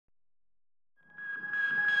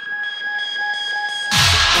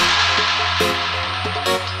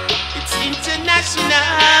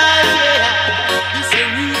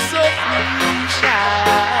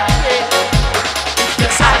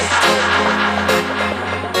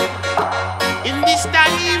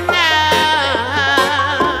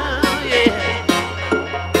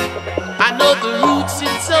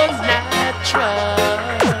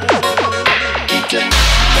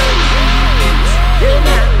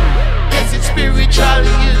spiritual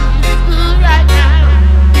youth right now.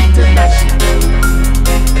 International.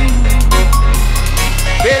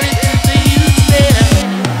 Bury to the youth there.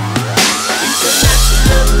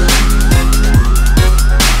 International.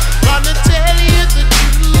 Gonna tell you the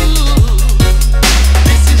truth.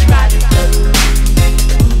 This is radical.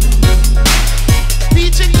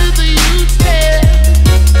 Preaching to the youth there.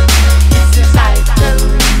 This is vital.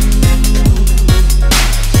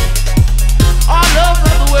 All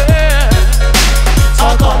over the world,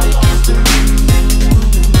 organic is the root.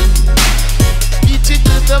 Teach it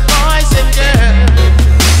to the boys and girls.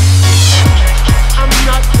 I'm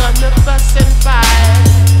not gonna fuss and fight,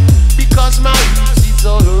 because my roots is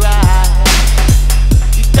alright.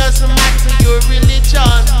 It doesn't matter your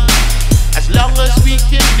religion, as long as we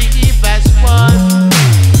can live as one.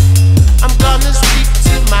 I'm gonna stick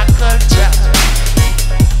to my culture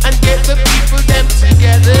and get the people them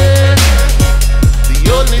together. The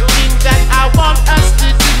only thing that I want us to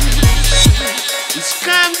do is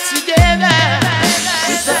come together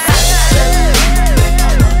with the action.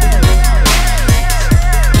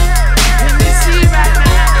 When you see right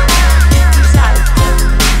now, it's vital.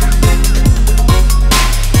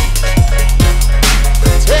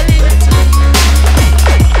 Telling it to you,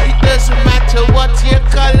 it doesn't matter what your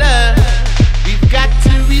color, we've got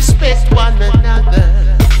to respect one another.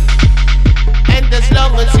 And as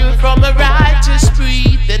long as you're from a righteous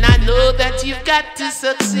breed, then I know that you've got to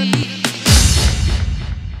succeed.